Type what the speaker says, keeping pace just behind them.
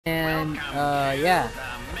And yeah.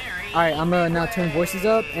 Alright, I'm gonna now turn voices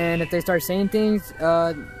up, and if they start saying things,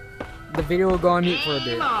 the video will go on mute for a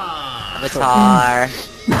bit. Avatar.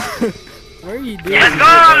 What are you doing? Let's go!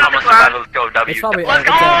 Let's go, W. It's probably Let's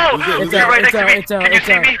go! You're right next to me. Can you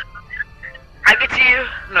see me? I can see you.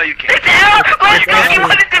 No, you can't. It's out! Let's go! You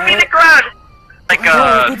wanted to be the crowd! Like,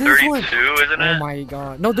 32, isn't it? Oh my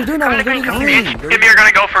god. No, they're doing that one. They're doing If green. you're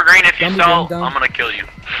gonna go for green, if you Dumb, stall, dumb. I'm gonna kill you.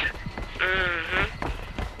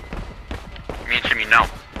 Me and Jimmy, no.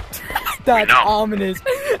 That's No. ominous.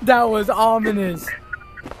 That was ominous.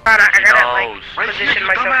 I gotta, Knows. like, position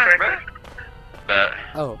myself correctly. But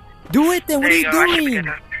Oh. Do it then. What are you There go, I should be doing? good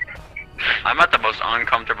now. I'm at the most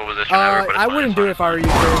uncomfortable position ever, but it's I fine, wouldn't it's do fine. it if I were you,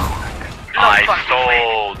 Chris.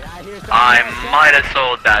 I might have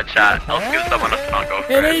sold that chat. I'll give someone a skunk over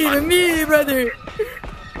It ain't even me, brother.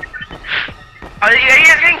 Are you guys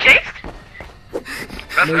getting chased?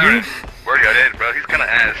 That's Maybe. Aaron. Word got in, bro. He's kinda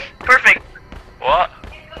ass. Perfect. What?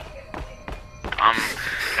 I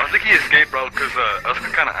think he escaped, bro, cause us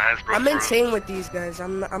kinda ass, bro. I'm for real. insane with these guys.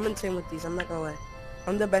 I'm insane with these. I'm not gonna lie.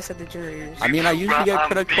 I'm the best at the generators. I mean, I usually get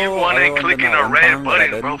critical. B1 ain't other than clicking that a one red time that I button,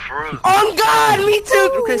 didn't. bro, for real. Oh God, me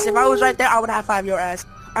too. Chris, if I was right there, I would high five your ass.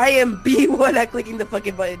 I am B1 at clicking the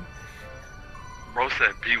fucking button. Bro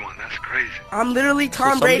said B1, that's crazy. I'm literally So Tom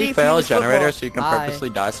somebody Brady. fail a for football. generator so you can Hi. purposely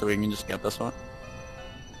die so we can just skip this one.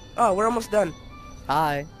 Oh, we're almost done.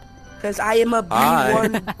 Hi. Cause I am a Hi.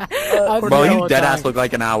 B1. I'll Bro, do it you all dead the ass time. look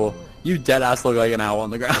like an owl. You dead ass look like an owl on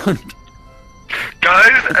the ground.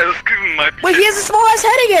 Guys, Elskip might be. Wait, he has a small ass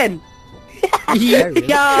head again. really?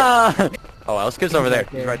 Yeah. Oh, Elskip's over there.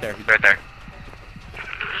 He's right there. He's right there.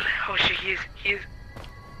 Oh shit, he is.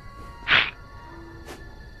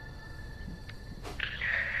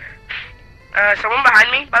 Someone behind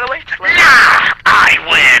me, by the way. Nah, I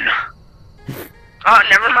win. Oh,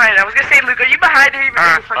 never mind. I was gonna say, Luke, are you behind or you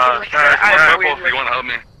fucking like Purple, weird if you wanna help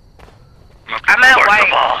me. I'm at First white.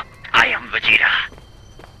 of all, I am Vegeta.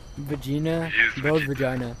 Vagina. Use Both Vegeta.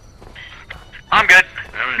 vagina. I'm good.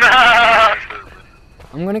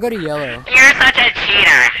 I'm gonna go to yellow. You're such a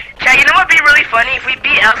cheater. Chad, you know what'd be really funny if we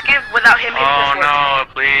beat Elskip without him hitting Oh this one? no,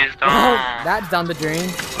 please don't. Oh, that's down the drain.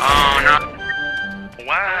 Oh no.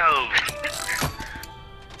 Wow.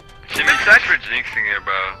 Jimmy, thanks for jinxing it,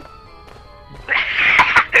 bro.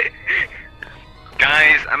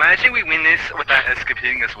 Guys, imagine we win this without Escape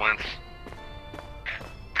hitting us once.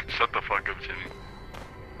 Shut the fuck up, Jimmy.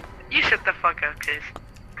 You shut the fuck up, Chris.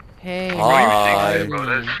 Hey. Oh. Hi. Bro,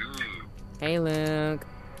 that's you. Hey, Luke.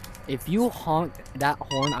 If you honk that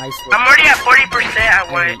horn, I swear. I'm already at 40% at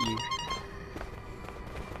I white. hate you.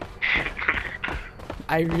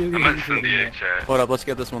 I really I'm hate at you doing 78, that. chat. Hold up, let's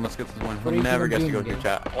get this one. Let's get this one. What We'll do you never think get I'm to go doing through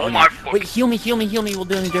chat. Oh my fuck. Wait, heal me. We'll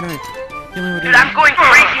do the generator. Heal me, we're doing Dude, I'm going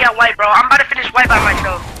crazy at white, bro. I'm about to finish white by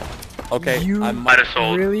myself. Okay, You I Might have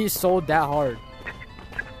sold. really sold that hard.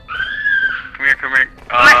 Come here, come here.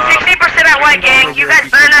 I'm at 60% at white, gang. You guys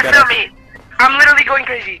better not feel me. I'm literally going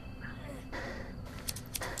crazy.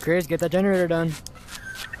 Chris, get that generator done.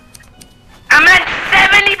 I'm at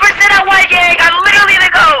 70% at white, gang. I'm literally the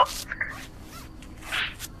GOAT.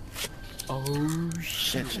 Oh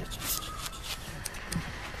shit.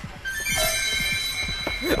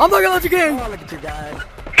 I'm not gonna let you get. Oh, look at you guys. 80%.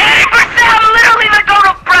 I'm literally the GOAT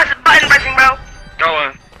of button pressing, bro. Go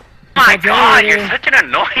on. My That god, you're generator. such an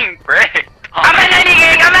annoying prick. I'm at 90,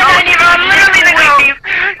 gang. I'm at 90, bro. I'm literally the GOAT.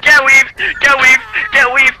 Get weaved. Get weaved. Get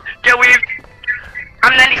weaved. Get weaved.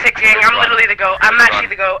 I'm 96, gang. I'm literally the GOAT. I'm actually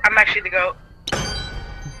the GOAT. I'm actually the GOAT.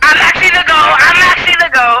 I'm actually the GOAT. I'm actually the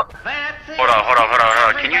GOAT. Hold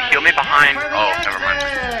on. Can you heal me behind? Oh, never mind.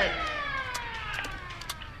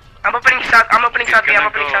 I'm opening south. I'm opening south. I'm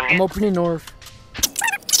opening south. I'm opening north.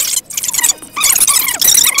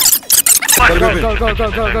 What?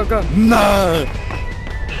 Go. No!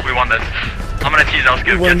 We won this. I'm gonna tease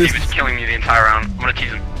Elskip won because he this. was killing me the entire round. I'm gonna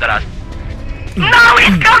tease him. Deadass. No,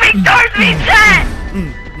 he's coming towards me, Chad.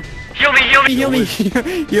 Heal me. Heal me!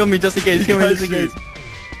 Heal me just in case, heal me just in case.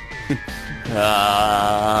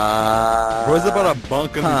 Where's about a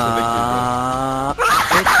bunk him Let's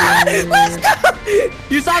go.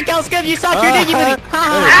 You suck, Elskip! You suck! You're digging me!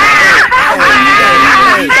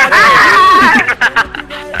 You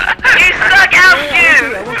suck,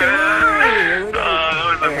 Elskip. That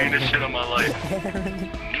was the meanest shit of my life.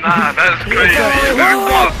 Nah, that's crazy.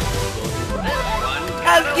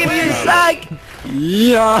 I'll give you a suck.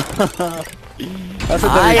 Yeah! That's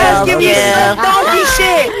what I'll give you some donkey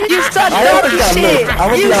shit. You suck donkey shit.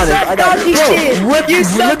 You suck donkey shit.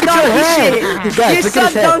 You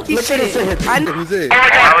suck donkey shit. You suck donkey shit. Oh my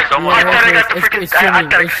god, I was almost. I thought I got the freaking.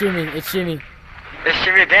 It's shimming. Let's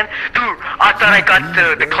shimmy again. Dude, I thought I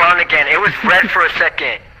got the clown again. It was red for a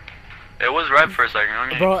second. It was red for a second. I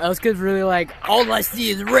mean, Bro, Elskip's really like, all I see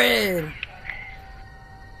is red.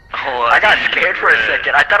 oh, I got scared for a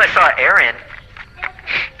second. I thought I saw Aaron.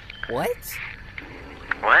 What?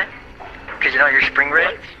 What? Cause you know you're spring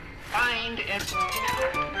red? Find and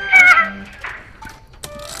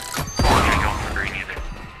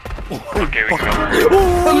Okay, we can go. I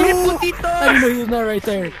didn't know he was not right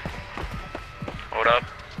there. Hold up.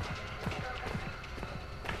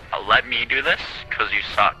 Let me do this, cause you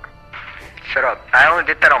suck. Shut up. I only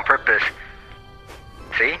did that on purpose.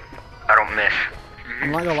 See? I don't miss.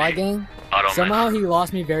 I'm not gonna lie, gang. I don't Somehow he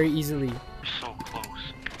lost me very easily. miss. So close.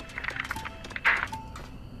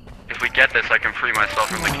 If we get this, I can free myself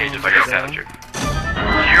from the cage if I get captured.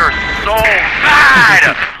 You're so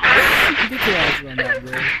bad! Get your ass on that,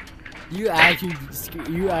 bro. You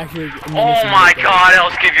actually. Oh my god,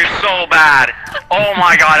 Elskip, you're so bad! Oh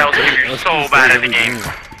my god, Elskip, you're so bad at the game.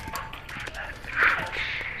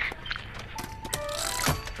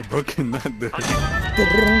 Broken that dude.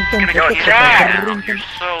 You're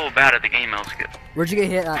so bad at the game, Elskip. Where'd you get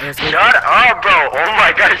hit at, Elskip? Shut up, bro. Oh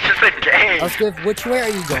my god, it's just a game. Elskip, which way are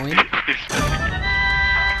you going?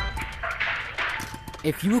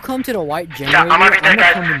 If you come to the white generator, Chat, I might be dead,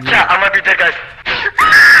 guys. coming in. Chat, I might be dead, guys.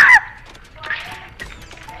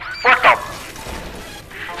 What the?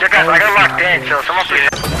 Yeah, guys, I got locked in, so someone please.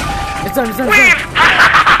 It's done, it's done, it's Weave!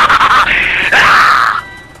 done.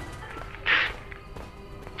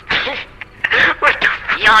 What the?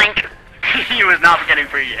 Yoink! He was not getting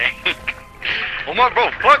free yank. Oh my bro,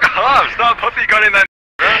 fuck off! Stop puppy gunning that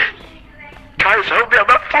bro. Guys, help me, I'm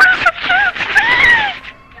at 40 seconds.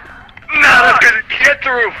 No, that's good. Get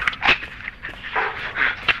through!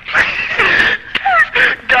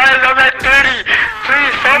 Guys, I'm at 30.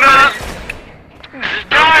 Please, help me.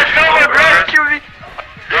 Guys, someone rescue me.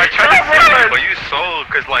 Bro, I tried to free you, but you sold,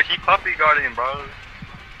 cause like he puppy guarding, bro.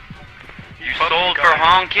 You sold for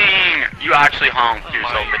honking! You actually honked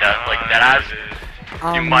yourself to death, like that ass.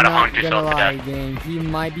 I'm might have not honked yourself gonna to lie, death. gang. He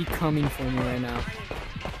might be coming for me right now.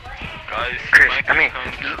 Guys, Chris, I mean,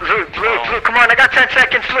 Luke, come on, I got 10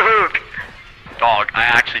 seconds, Luke. Dog, I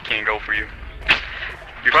actually can't go for you.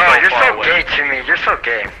 You're Bro, so you're far so away. gay to me, you're so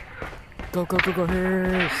gay. Go, go, go, go.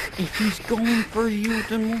 Hurry. If he's going for you,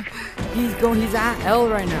 then he's at L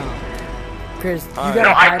right now. Chris, you gotta No,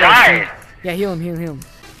 I hide us. died. Yeah, heal him.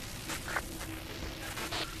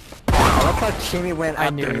 I love how Jimmy went I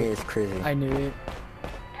after knew me, it. it's crazy. I knew it.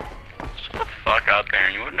 Shut the fuck up,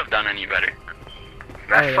 Aaron. You wouldn't have done any better.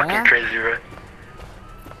 That's Oh, fucking yeah? crazy, bro.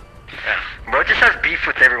 Yeah. Bro just has beef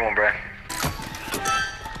with everyone, bro.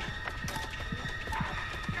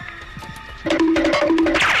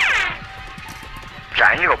 Yeah,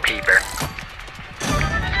 I need to go pee, bro.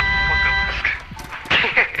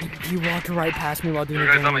 He walked right past me while doing You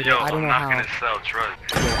the guys, I'm a generator. yo. I don't I'm know not how. gonna sell drugs.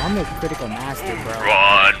 Yo, I'm a critical master, bro.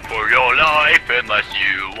 Run for your life unless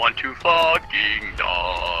you want to fucking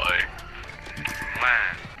die.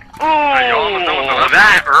 Man. Oh,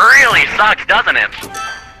 that really sucks, doesn't it?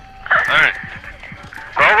 Alright.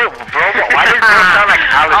 Bro, why does it sound like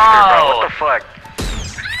Alistair, bro? What the fuck?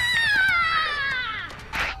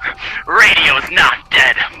 Radio's not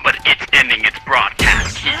dead, but it's ending its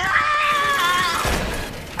broadcast.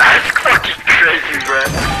 That's fucking crazy, bro.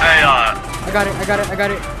 Hey, I got it.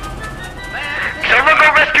 Someone go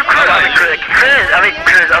rescue Chris.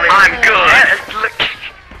 I'm good. Yes, look.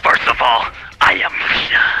 first of all, I am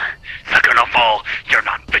Vegeta. Second of all, you're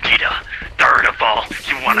not Vegeta. Third of all,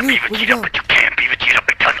 you wanna be Luke, where'd you Vegeta, go? but you can't be Vegeta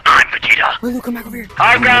because I'm Vegeta. Wait, Luke, come back over here.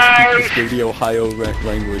 Hi, guys. Speak the Ohio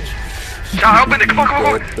language. Stop, open it, come on.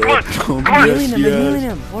 I'm healing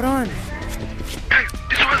him. Hold on.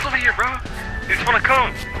 This one's over here, bro. You just wanna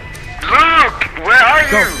come. Luke, where are you?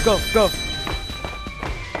 Go.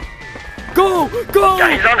 Yeah,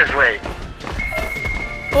 he's on his way.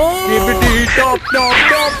 Oh! Skibbity dop,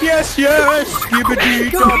 yes. Skibbity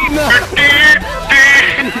dop, no.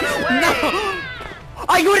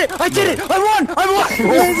 I got it. I did it. I won.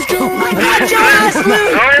 Let's go. I got your ass, Luke.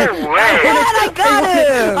 No way. I got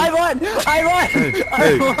him. I won.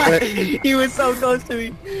 He was so close to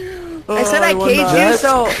me. I said I caged you,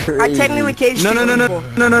 so I technically caged you. No.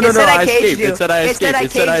 It said I I caged escaped. you. It said I escaped.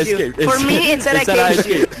 It said I caged you. For me, it said I caged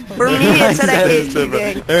you. For me, it said I caged you,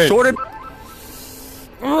 gang. Sorted.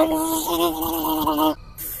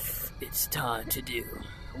 It's time to do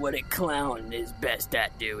what a clown is best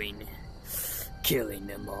at doing. Killing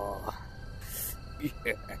them all.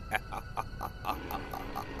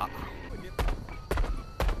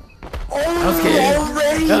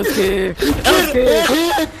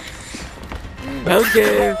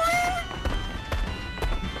 Okay.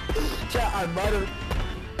 I might have.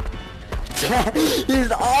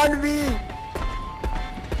 He's on me.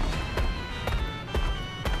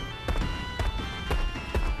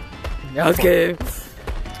 Okay.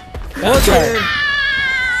 Okay.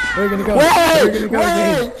 We're gonna go. We're gonna go,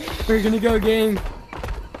 gang. We're gonna go, gang.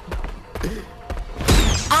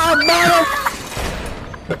 I'm not.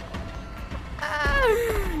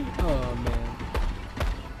 Oh man.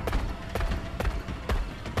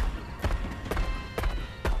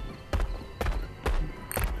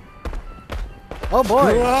 Oh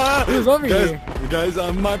boy. Who's over here? Guys,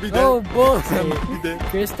 I might be dead. Oh boy. I might be dead.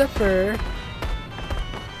 Christopher.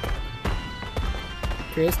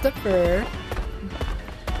 Christopher.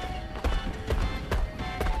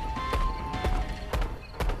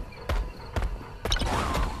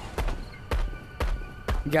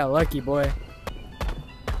 You got lucky, boy.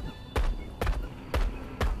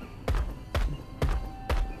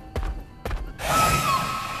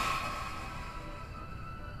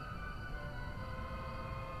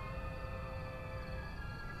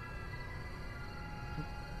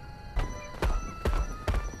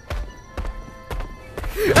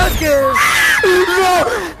 Let's go!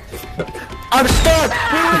 No! I'm stuck!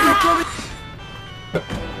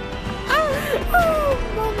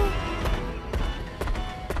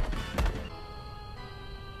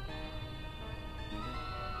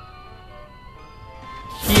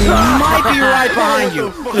 He might be right behind you.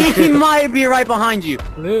 He might be right behind you.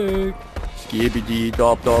 Luke. Skibbity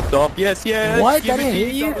dop dop dop. Yes, yes. What? That didn't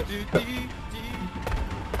hit you?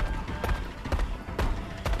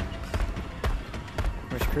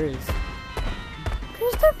 Where's Chris?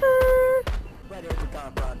 Christopher!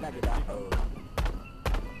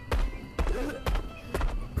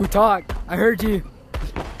 Who talked? I heard you.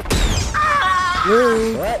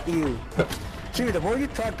 Luke. What you? Jimmy, the more you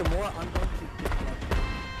talk, the more I'm going to.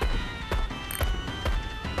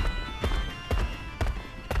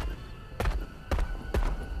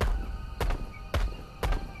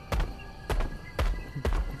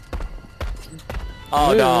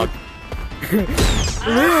 Oh, dog.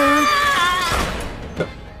 Luke!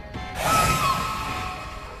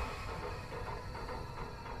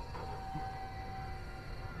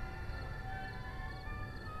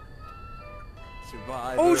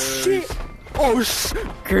 Oh shit! Oh sh!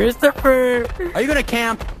 Christopher! Are you gonna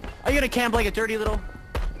camp? Are you gonna camp like a dirty little?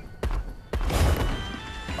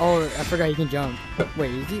 Oh, I forgot you can jump.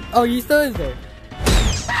 Wait, is he? Oh, he still is there.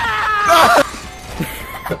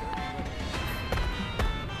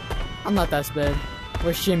 I'm not that sped.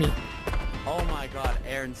 Where's Shimmy? Oh my god,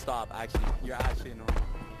 Aaron, stop. Actually, you're actually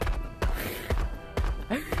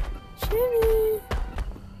annoying. Shimmy!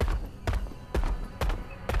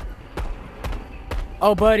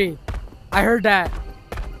 Oh, buddy. I heard that.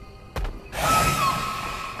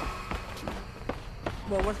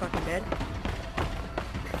 Well, we're fucking dead.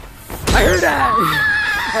 I heard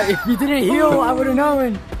that! If you didn't heal, I would've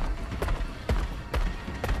known.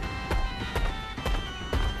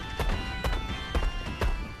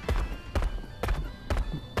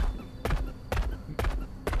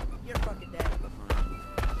 You're fucking dead.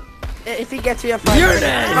 If he gets you, You're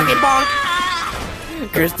dead! Fucking bonk!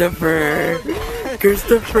 Christopher!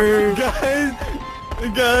 Christopher!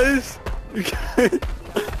 Guys!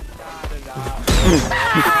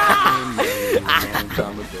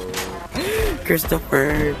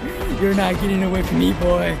 Christopher! You're not getting away from me,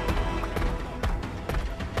 boy.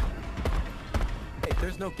 Hey,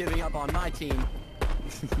 there's no giving up on my team.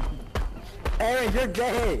 Aaron, you're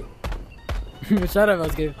gay! Shut up,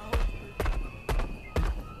 Oscar.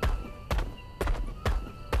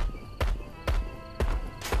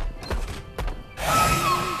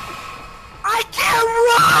 I can't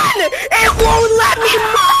run! It won't let me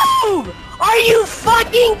move! Are you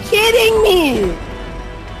fucking kidding me?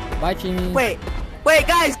 Bye, Jimmy. Wait,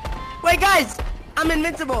 guys! I'm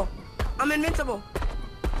invincible!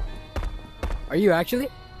 Are you actually?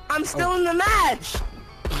 I'm still in the match!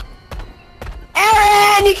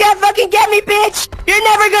 Aaron, you can't fucking get me, bitch! You're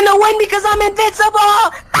never gonna win because I'm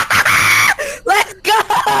invincible! Let's go!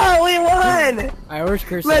 We won! Alright, where's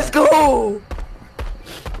Chris? Let's at? go!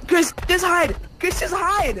 Chris, just hide!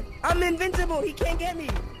 I'm invincible, he can't get me!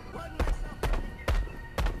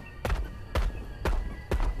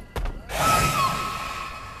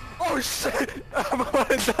 Oh shit! I'm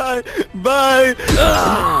gonna die! Bye!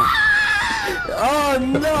 Oh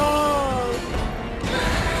no!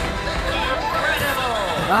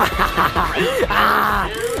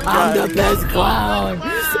 I'm the best clown.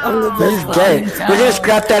 I'm the best He's clown gay. in We're town. gonna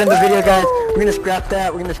scrap that in the video, guys. We're gonna scrap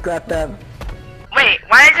that. Wait,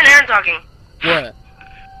 why isn't Aaron talking? What?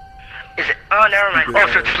 Is it? Oh, never mind. Oh,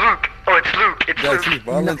 so it's Luke. Oh, it's Luke. It's Guys, Luke. he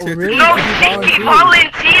volunteered really? to No, do that. he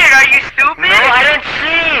volunteered. Are you stupid? No,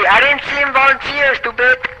 I didn't see him volunteer,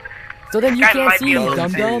 stupid. So then you Guys can't might see be me, able to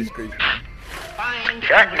dum Volunteer dum. is crazy.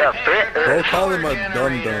 Shut the fuck Don't up. call him a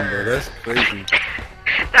dum-dum, bro. That's crazy.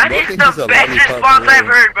 That Bro, I is think the he's a best lollipop response for I've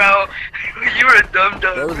real. heard, bro. You're a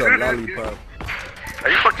dum-dum. That was a lollipop. Are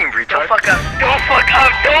you fucking Don't retard? fuck up. Don't fuck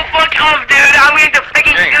up. Don't fuck up, dude. I'm going to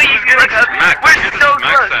fucking Dang, kill you, this is dude. Max. We're This is so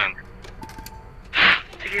Max close. then.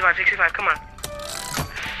 65, come on.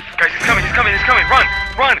 Guys, he's coming,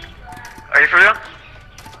 run! Are you for real?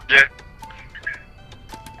 Yeah.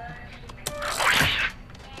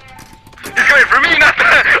 He's coming for me, not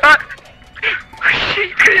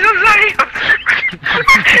Shit, Chris, I'm sorry.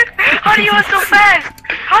 How do you run so fast?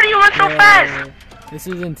 How do you run so fast? This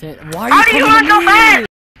is intense. Why How are do you you run so coming to fast?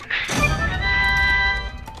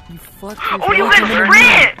 me? You fucking. Oh, you coming can to me?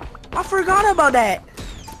 sprint! I forgot about that.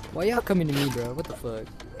 Why y'all coming to me, bro? What the fuck?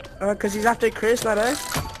 Cause he's after Chris, not us.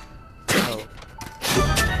 Oh.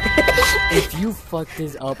 If you fuck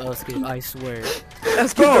this up, Elskip, I swear.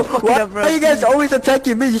 Let's keep the fucking Why up, bro. are you guys always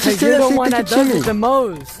attacking me? You should Cause say you're that the one shit that to does Jimmy. it the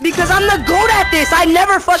most. Because I'm the goat at this. I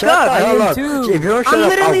never fuck Shut up. the hell am up. too. If you don't shut I'm up,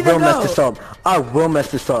 literally I the will mess goat. this up. I will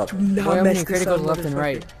mess this up. Not Boy, I'm mess getting this criticals up, left and motherfucker.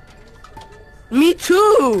 right. Me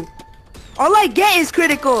too. All I get is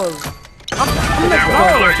criticals. I'm the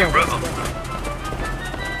goat.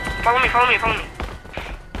 Follow me.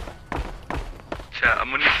 Chat,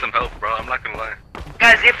 I'm gonna need some help, bro. I'm not gonna lie.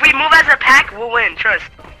 Guys, if we move as a pack, we'll win, trust.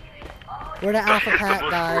 We're the alpha It's the pack,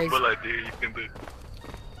 most guys. fruitful idea you can do.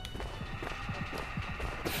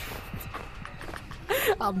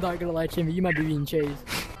 I'm not gonna lie, Jimmy. You might be being chased.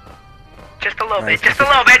 Just a little Nice. bit, just a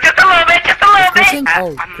little bit. Christian? I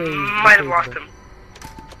Oh, crazy. might have lost him.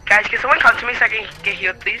 Guys, can someone come to me so I can get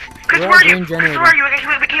healed, please? Chris, We're where are all you? green Chris, generator. where are you?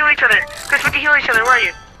 We can heal each other. Chris, we can heal each other. Where are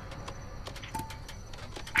you?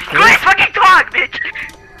 Chris, fucking talk, bitch!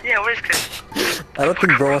 Yeah, where's Chris? I don't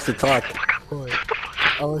think bro wants to talk. Boy.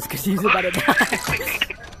 Oh, it's cause he's about to die.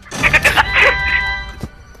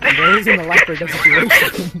 Bro, he's in a life or death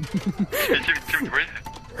situation. Hey, Jimmy, where is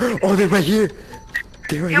it? Oh, they're right here.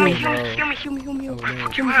 They're right Heal me, here. heal me, heal me, heal me, heal me. Oh, no.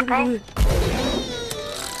 Fuck you, man, bro.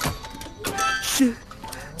 Shit.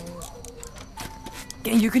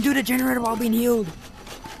 Dang, you can do the generator while being healed.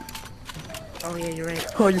 Oh, yeah, you're right.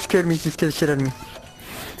 Oh, you scared me. You scared the shit out of me.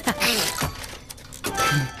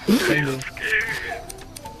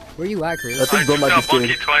 Where you at, I Chris? think bro might be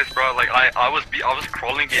monkey scared. twice, bro. Like I was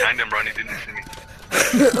crawling behind him, bro, and he didn't see me.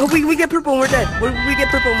 Oh, we get purple and we're done. We get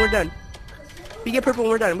purple and we're done. We get purple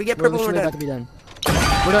and we're done. We get We're purple and literally we're about to done. be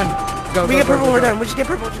done. We're done. Go, We go, get go, purple go, and we're go. done. We just get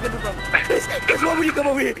purple. Just get purple. Chris, why would you come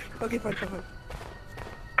over here? Okay, fine.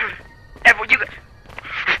 Evan, you go.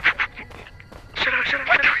 Shut up.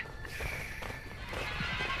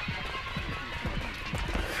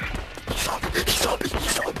 He saw me.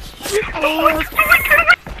 Oh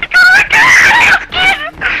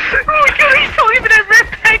my god, he's so even at red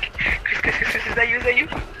pack. Chris, is that you?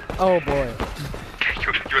 Oh boy.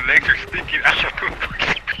 Your legs are stinking out.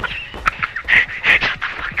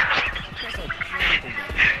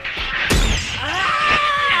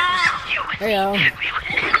 Hey,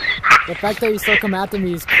 the fact that you still come after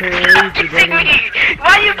me is crazy, Kissing brother. me!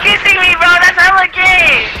 Why are you kissing me, bro? That's hella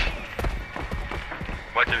gay!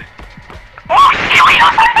 Watch it. Oh shit, wait, so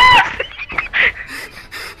fast!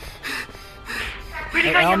 Wait,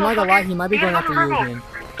 Hey, I'm not gonna lie, he might be going after you again.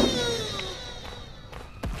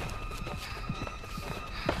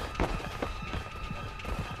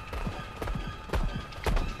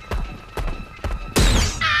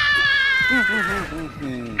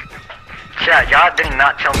 Chat, y'all did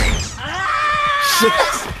not tell me.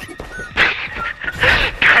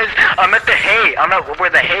 Guys, I'm at the hay. I'm at where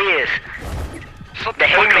the hay is. The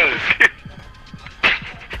hay maze.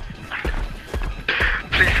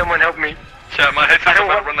 Please, someone help me. Chat, my headset's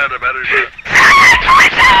about to run out of battery. You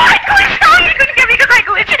couldn't get me because I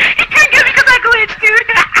glitched! You couldn't get me because I glitched,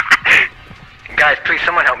 dude! Guys, please,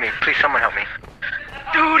 someone help me. Please, someone help me.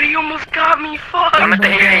 Dude, he almost got me, fuck! I'm at the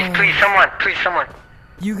hay maze. Please, someone.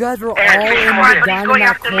 You guys were all Aaron, please, come on, in but dying he's in going that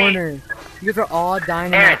after me. corner. You guys were all dying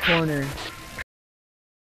in that corner.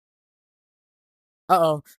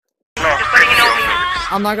 Uh-oh. Just letting you know.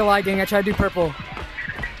 I'm not gonna lie, gang, I tried to do purple.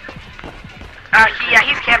 Yeah,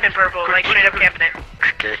 he's camping purple, like straight up camping it.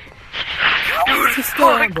 Okay. He's still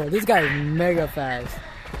on, bro. This guy is mega fast.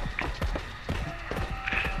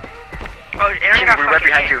 Oh, Aaron got We're right fucking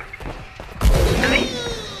behind hit. you. Really?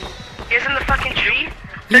 He's in the fucking tree?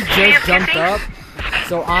 He The tree just of jumped kissing? up,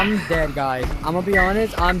 so I'm dead, guys. I'm gonna be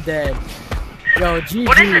honest, I'm dead. Yo, GG,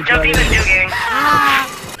 What does the jump buddy. even do, gang?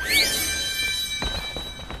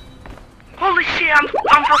 Holy shit, Yeah,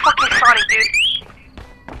 I'm for fucking Sonic, dude.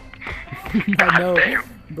 I know.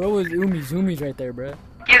 Bro was Umi's right there, bro.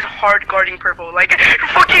 He is hard guarding purple. Like,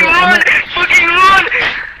 fucking run! Fucking run!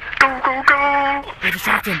 Go, go, go! Hey,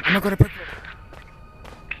 distract him. I'm gonna go to purple.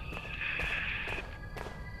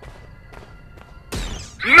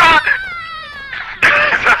 No!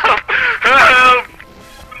 Help!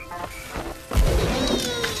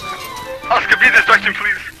 Oscar, be distraction,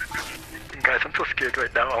 please. Guys, I'm so scared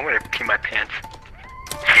right now. I'm gonna pee my pants.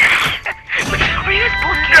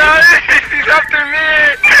 Guys, he's after me!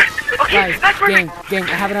 Okay, Guys, gang, I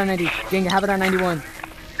have it on 90. Gang, I have it on 91.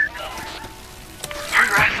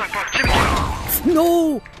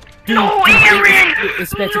 No! Dude, No, Aaron!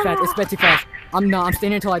 It's sped too fast. It's sped too fast. I'm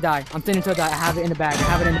staying until I die. I have it in the bag. I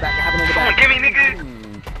have it in the bag. Come on, give me, nigga.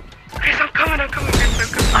 Chris, I'm coming, Chris, I'm coming.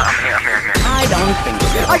 I'm here. I don't think so.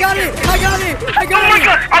 I got it! Oh my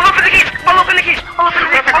god! I'll open the cage! I'll open the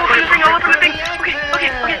thing! Okay.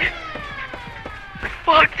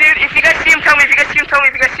 Fuck, dude, if you guys see him, tell me.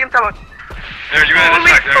 There, you're gonna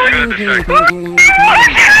distract.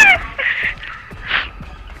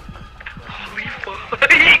 Holy fuck,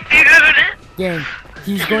 dude! Gang,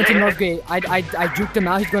 he's going to North Gate. I juked him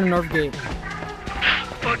out. He's going to North Gate.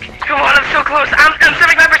 Fuck, come on, I'm so close. I'm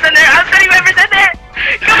 75% there.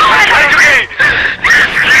 Come on!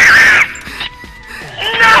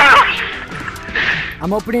 No!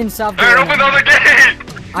 I'm opening South Gate. Aaron, open the gate!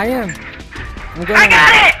 I am. I'm going I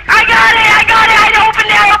got it! I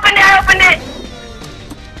opened it!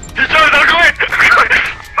 He's trying to go in!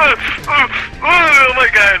 Oh my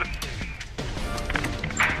god!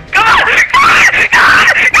 Come on!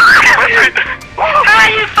 Ah,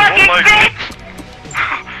 you fucking bitch!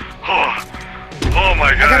 Oh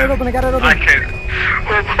my god! I got it open. I can't.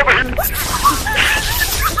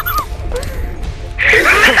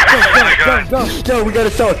 Go. Yo, we got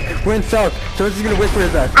a south. We're in south. So this is gonna whisper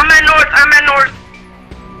his ass. I'm at north.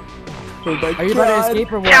 Oh my Are you about to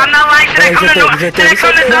escape or what? Yeah, I'm not lying. Should I come to north? Should I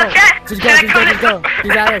come to north, chat? Just Should I come to go.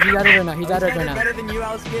 He's out of it right now. Better than you,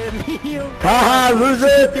 I'll skip you. Haha,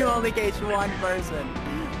 loser! You only cage one person.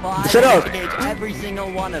 Well, I Shut up. engage every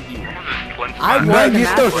single one of you. No, you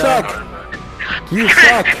still suck. You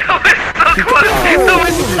suck. That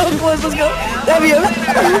was so close. Let's go.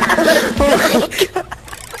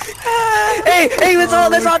 Hey, let's all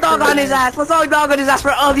dog on his ass. Let's all dog on his ass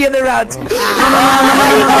for all the other rounds. You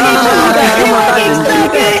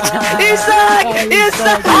suck.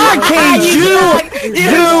 I cage you, and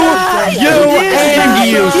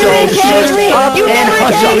you. So shut up and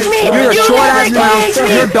hush up. You're a short ass mouth.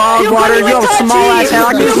 You're dog water. You're a small ass head.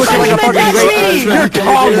 I can twist you like a fucking grape. You're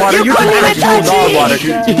dog water. You're just actual dog water.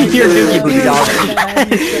 You're dookie booty dog.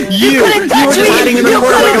 You were just hiding in the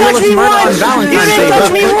corner like a Willis Murdoch on Valentine's Day.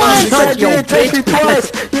 You didn't touch me twice.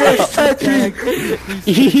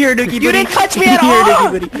 You're dookie booty. You didn't touch me at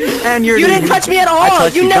all. And You didn't touch me at all.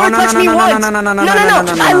 You never touched me once. No.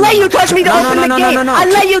 I let you touch me to open the gate. I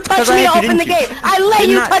let you touch me to open the gate. I let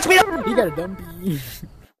you touch me to. You got a dumpy.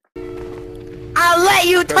 I let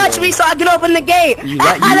you touch me so I can open the gate.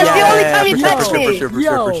 That's the only time you touched me.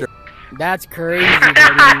 Yo, that's crazy,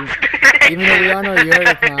 buddy. Even though we all know you're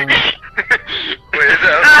the clown. Wait, is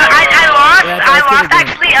that? I lost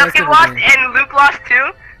actually. Elkin lost and Luke lost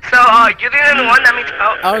too. So you're the only one. That means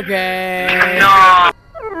Okay. No.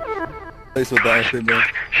 Place with that shit, man.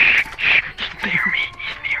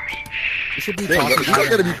 You should be Damn, talking you about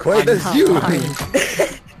gotta it. be quiet. I'm That's not you. lying.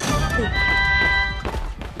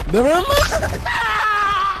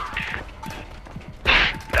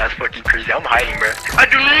 That's fucking crazy. I'm hiding, bro. I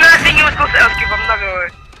do not think it was supposed to escape. I'm not gonna lie.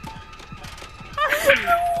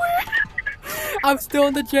 I'm still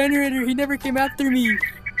on the generator. He never came after me.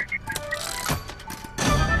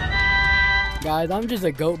 Guys, I'm just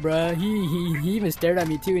a goat, bruh. He even stared at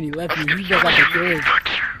me too, and he left me. He just got the kid.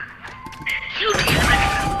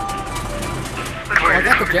 I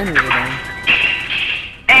got the generator down.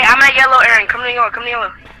 Hey, I'm at yellow, Aaron. Come to yellow.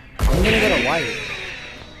 I'm gonna get a white.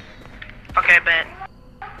 Okay, bet.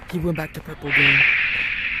 He went back to purple game.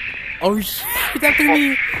 Oh shit! He's after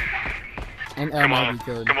me. And Come might on, be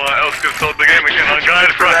killed. come on, else can solve the game again. On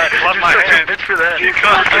guys, for that. Left my hand. Bitch for that.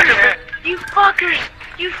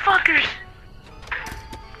 You fuckers.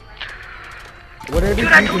 Whatever you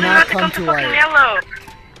Dude, I do, told do you not not to come come to to fucking white. yellow.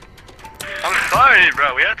 I'm sorry,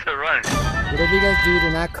 bro. We had to run. Whatever you guys do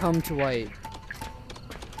not come to white.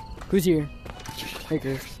 Who's here? Hey,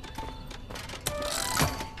 Chris.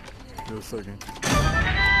 Wait a second.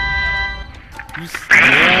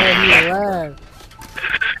 Yeah, he left.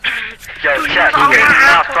 Yo, Dude, chat, you was on my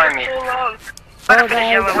now ass find for me. so long. Well, push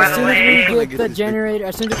guys, yellow, by as the soon way. as we get the generator,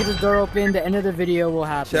 as soon as we get the door open, the end of the video will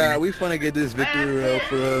happen. Chat, we finna get this victory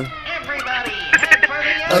for real. Everybody.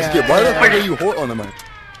 Let's get. Why the fuck are you hort on the mic?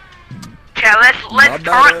 Yeah, let's Not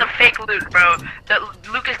taunt bad. the fake Luke, bro.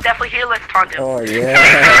 Luke is definitely here. Let's taunt him. Oh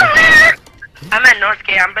yeah. I'm at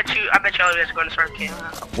Northgate. I bet you all you guys are going to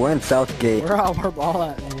Northgate. We're in Southgate. We're all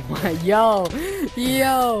at. Yo.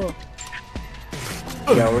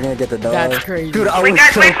 Yeah, we're gonna get the dog. That's crazy. Dude, I Wait, was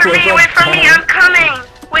guys, so wait for close me. on Wait for me. time. I'm coming.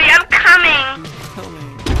 Wait, I'm coming.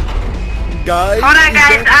 Guys. Hold on,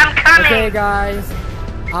 guys. I'm coming. Okay, guys.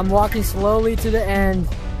 I'm walking slowly to the end.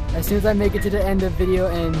 As soon as I make it to the end, the video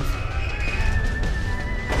ends.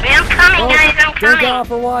 Wait, I'm coming, Well, guys. I'm thank y'all coming.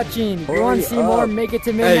 for watching. If you Hurry want to see more, up. make it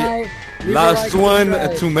to midnight. Leave a Last like, one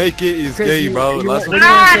subscribe. to make it is Chris, gay, you- bro. you Last want- one.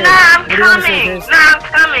 what do you wanna say? I'm What do you wanna say, coming. Chris? I'm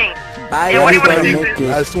coming. Bye, Yeah, what do you wanna everybody. do?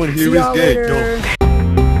 Last one See here is y'all gay. later. Go.